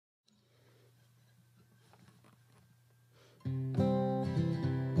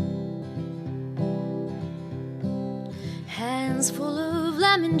hands full of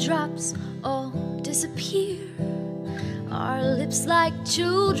lemon drops all disappear. Our lips like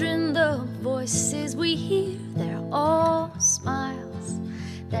children, the voices we hear, they're all smiles,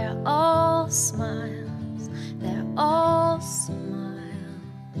 they're all smiles, they're all smiles.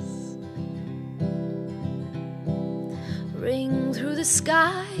 Ring through the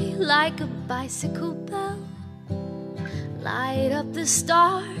sky like a bicycle bell, light up the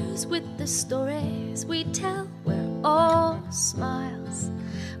stars with the stories we tell. We're all smiles,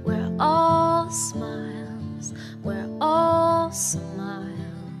 we're all smiles, we're all smiles.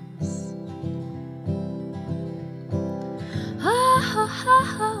 Oh, oh,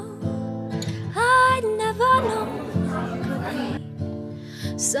 oh, oh. I'd never known it could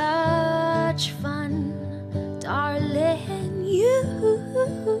be such fun, darling, you.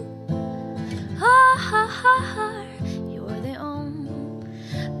 Oh, oh, oh, oh. You're the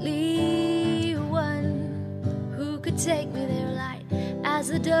only one who could take me there light as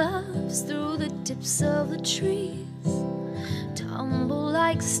the doves through the tips of the trees. Tumble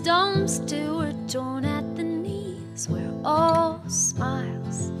like stones till we're torn at the knees. We're all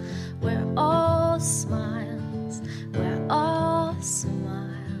smiles, we're all smiles, we're all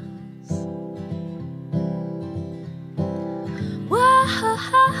smiles. Whoa,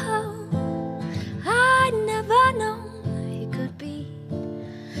 I'd never known it could be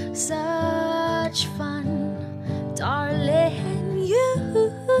such fun, darling, you.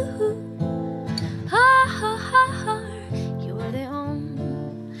 You're the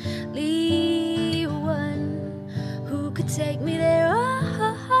only one who could take me there.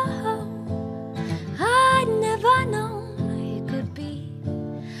 I'd never known it could be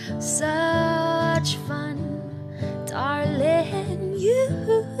such fun, darling, you.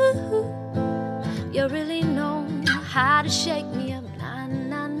 You really know how to shake me